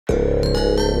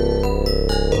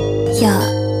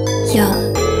I'm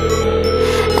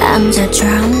the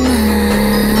drama.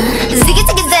 Ziggy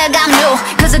ziggy zag I'm new.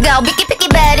 거저가 picky picky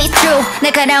but it's true.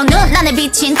 날카로운 눈 안에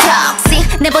비친 toxic.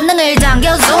 내 본능을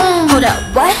당겨 zoom. Hold up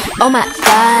what? Oh my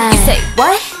god. You say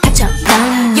what? 닥쳐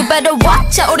난. You better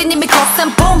watch out. 우린 이미 거센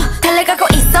boom. 달려가고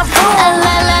있어 boom.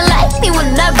 La la like me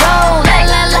when I roll. La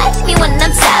la like me when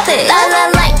I'm savage. La la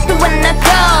like me when I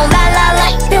go. La la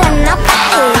like me when I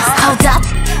pace. Hold up.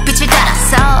 빛을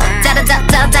따라서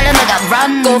짜라짜짜 달려내가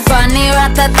run. Go funny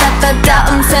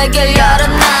라타타타타 음색을 열어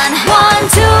난 One,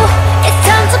 two, it's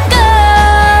time to go.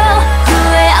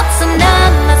 후회 없어 난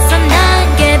맞서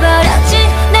난 깨버렸지.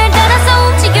 날 따라서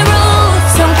움직여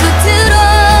rules. 손끝으로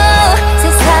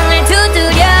세상을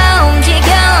두드려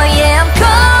움직여. Yeah, I'm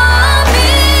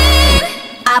coming.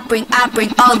 I bring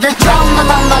all the drama, I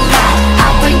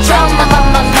bring drama,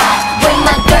 with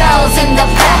my girls in the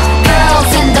back,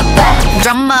 girls in the back.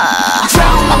 Drama, I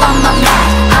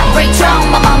bring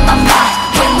drama,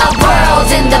 with my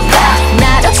world in the back.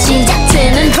 나로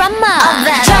시작되는 drama,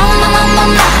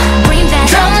 bring that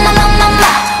drama,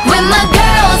 with my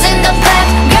girls in the back,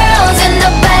 girls in the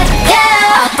back.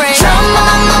 Yeah, I bring drama,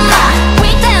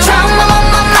 with that drama,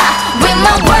 with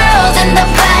my world in the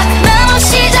back. 나로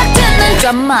시작되는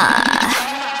drama.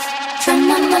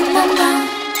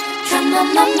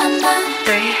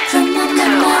 3, 2,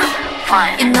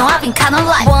 1. You know I've been kinda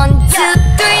like 1, 2,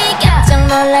 3 깜짝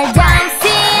놀랄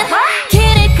dancing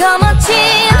길을 거머쥔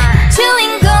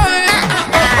주인공은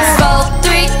나 4,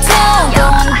 3, 2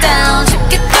 going down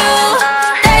쉽게 through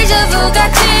데자부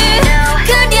같이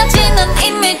그려지는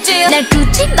이미지 날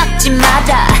굳이 막지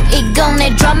마라 이건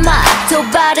내 드라마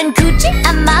도발은 굳이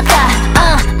안 막아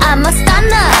I'm a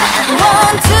stunner 1, 2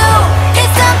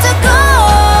 it's time to go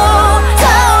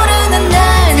타오르는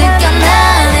날 느껴 난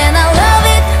and I love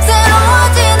it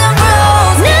새로워지는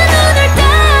rules 내 눈을 따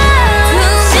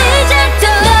시작도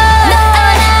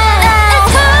It's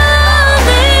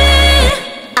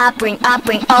coming I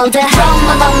bring all the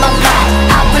drama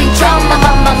I bring drama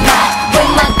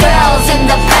with my girls in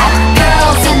the back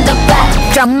girls in the back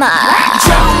drama I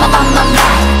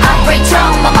bring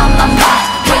drama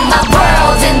with my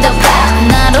world in the back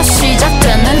나로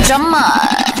시작되는 drama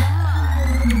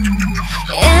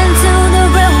Into the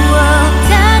real world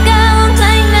다가온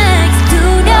climax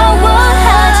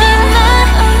두려워하지마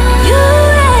You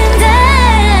and I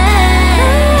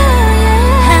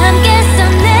함께서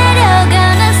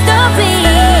내려가는 story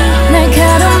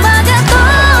날카로운 바다도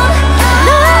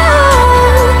No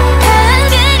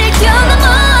한계를 뛰어넘어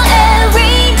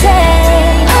every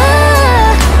day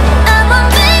I'm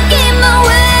making my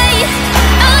way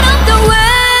out of the way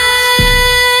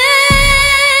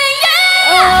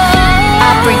I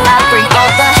bring all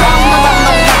the drama,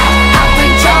 I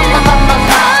bring drama,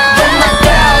 with my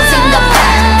girls in the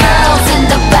back, girls in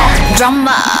the back.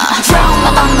 Drama, I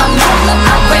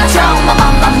bring drama,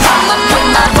 with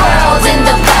my world in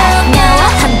the back. 나와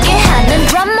함께하는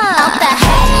drama.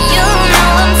 You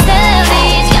know I'm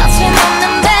savage, 거침없는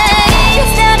bass.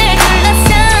 나를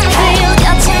둘러싼 그리고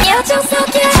겹친 여정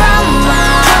속에 drama.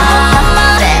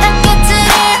 때랑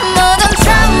깨트린 모든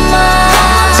drama.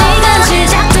 지금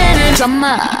시작되는 drama.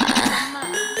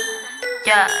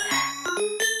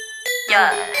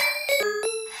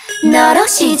 너로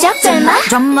시작될 말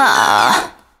drama